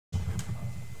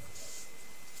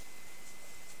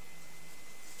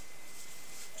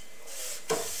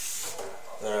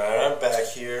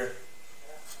here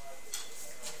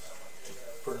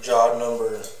for job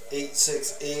number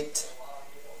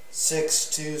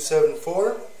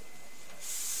 8686274.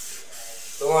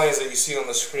 The lines that you see on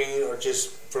the screen are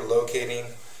just for locating.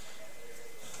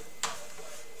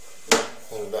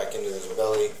 Going back into this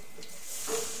belly of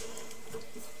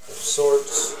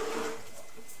sorts.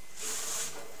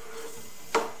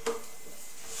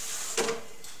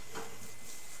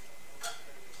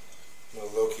 I'm going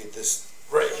to locate this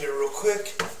right here real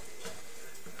quick.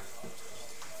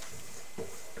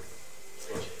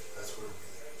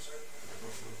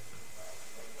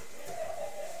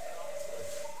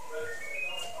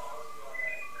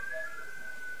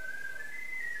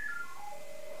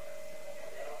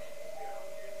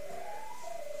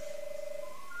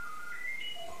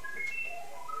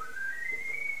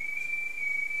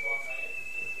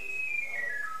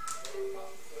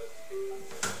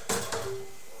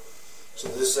 So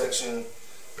this section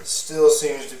still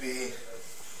seems to be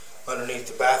underneath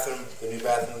the bathroom, the new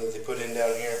bathroom that they put in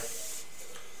down here.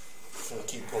 I'm going to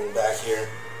keep pulling back here.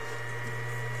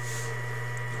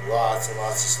 Lots and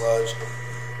lots of sludge.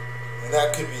 And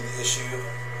that could be the issue.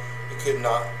 It could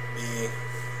not be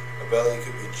a belly, it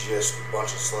could be just a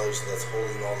bunch of sludge that's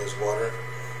holding all this water.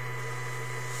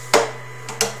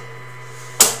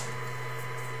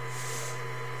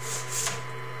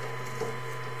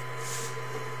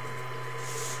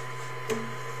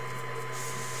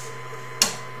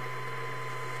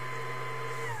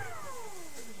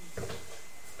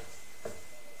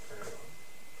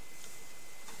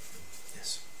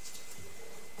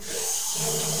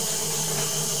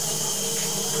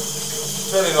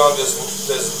 Turning on this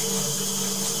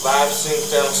lab sink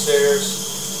downstairs.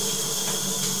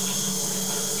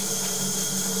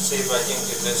 See if I can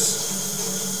get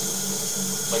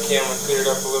my camera cleared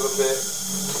up a little bit.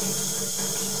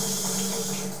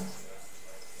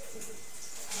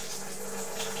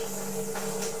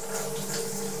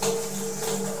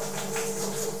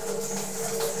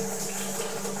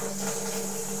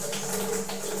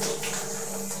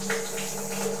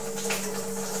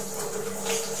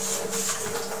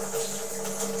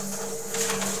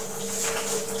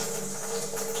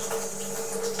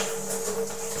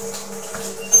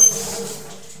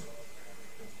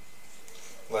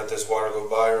 Let this water go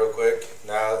by real quick.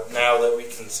 Now that we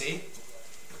can see,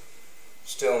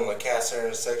 still in the cast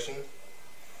iron section.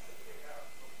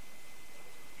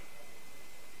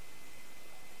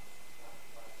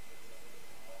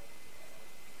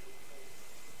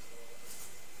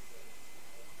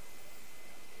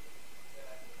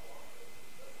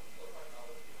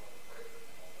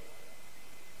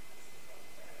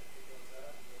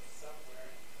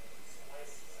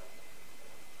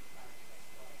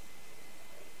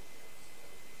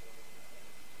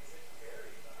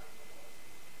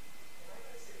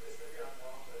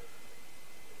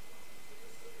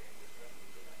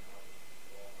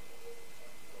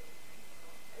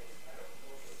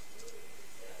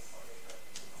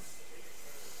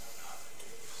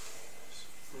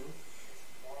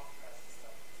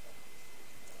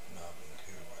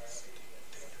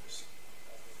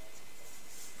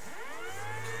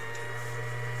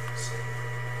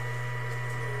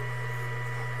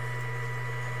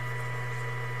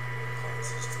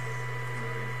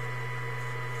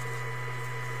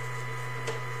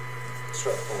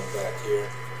 Start pulling back here.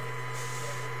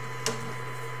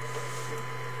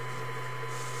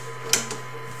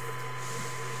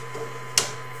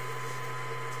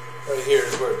 Right here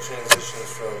is where it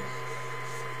transitions from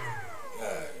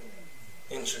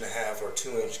 1.5 or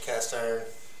 2-inch cast iron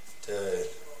to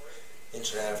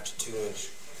 1.5 to 2-inch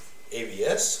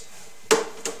ABS.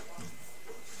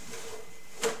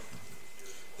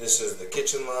 This is the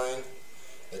kitchen line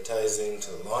that ties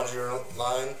into the laundry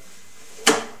line.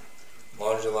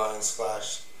 Laundry line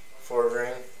 / floor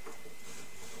drain.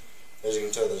 As you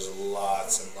can tell, there's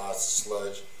lots and lots of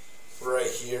sludge.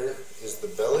 Right here is the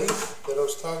belly that I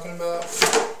was talking about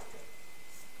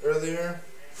earlier.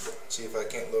 See if I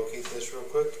can't locate this real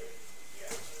quick.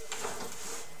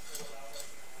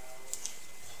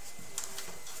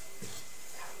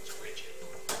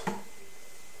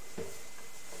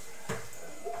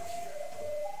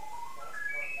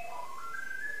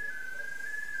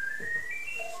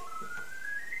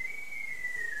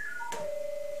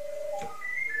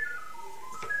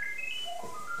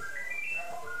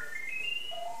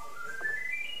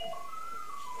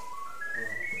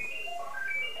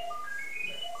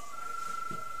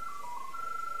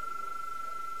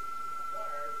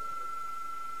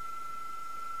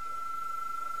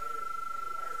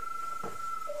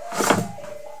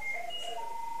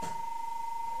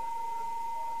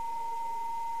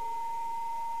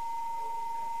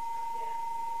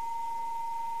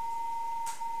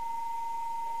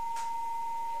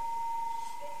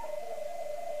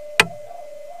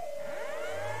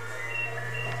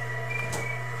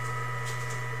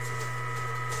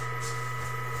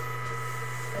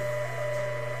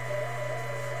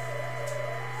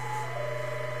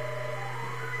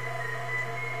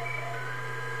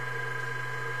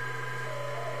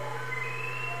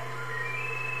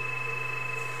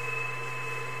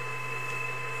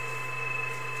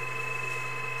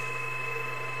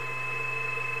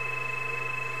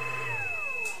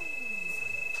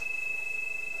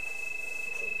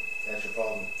 the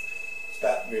problem.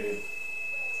 Spat graded.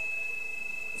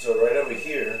 So right over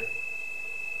here,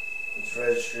 it's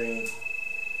registering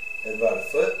at about a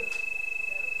foot.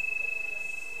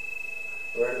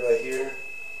 Right about here,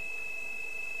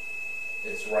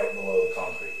 it's right below the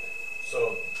concrete.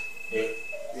 So it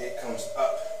comes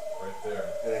up right there,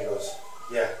 and then goes,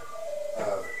 yeah,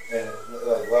 and it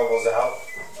like levels out,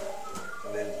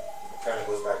 and then kind of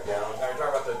goes back down. now you're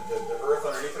talking about the earth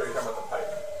underneath it, or you're talking about the pipe?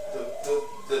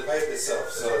 The pipe itself.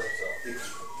 So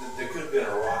itself. there could have been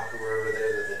a rock or wherever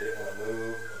there that they didn't want to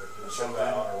move or something,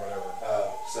 or whatever.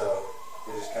 so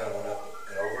they just kind of went up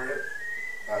and over it,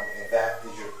 and that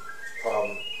is your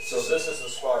problem. So this is the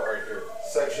spot right here.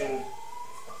 Section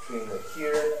between like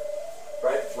here,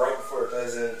 right before it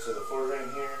ties into the floor drain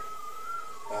here,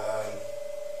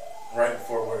 right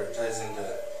before where it ties into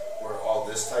where all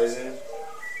this ties in.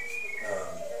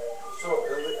 So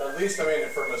at least, I mean,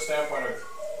 from a standpoint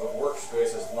of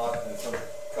workspace, it's not in some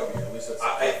cubby. At least it's.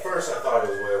 At first I thought it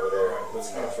was way over there. Right, this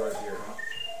comes right here, huh?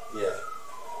 Yeah.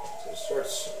 So it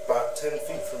starts about 10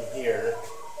 feet from here.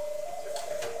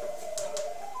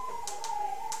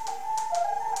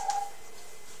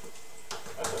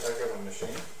 That's a heck of a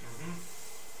machine.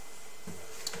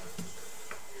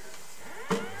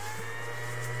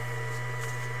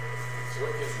 So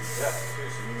it gives you depth too,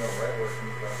 so you know right where it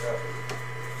comes back up.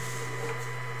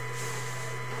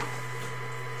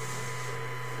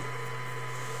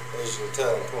 As you can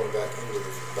tell, I'm pulling back into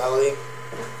the belly.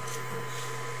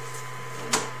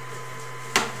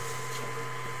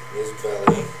 This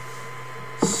belly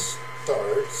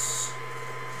starts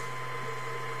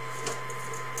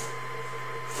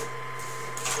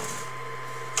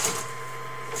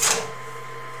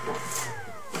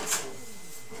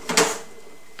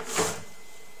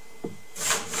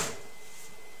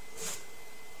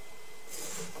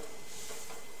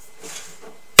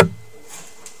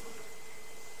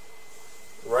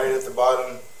right at the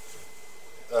bottom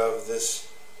of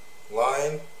this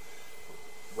line,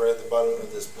 right at the bottom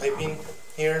of this piping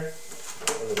here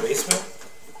in the basement.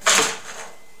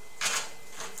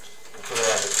 I'm going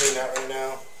to have to clean that right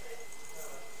now.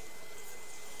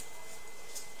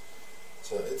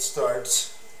 So it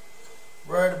starts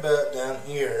right about down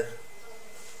here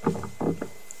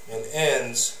and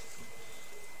ends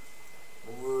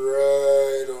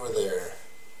right over there.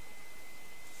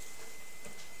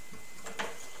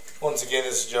 Once again,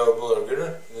 this is Joe Bulldog Rooter,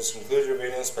 and this concludes your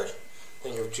video inspection.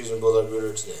 Thank you for choosing Bulldog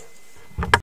Rooter today.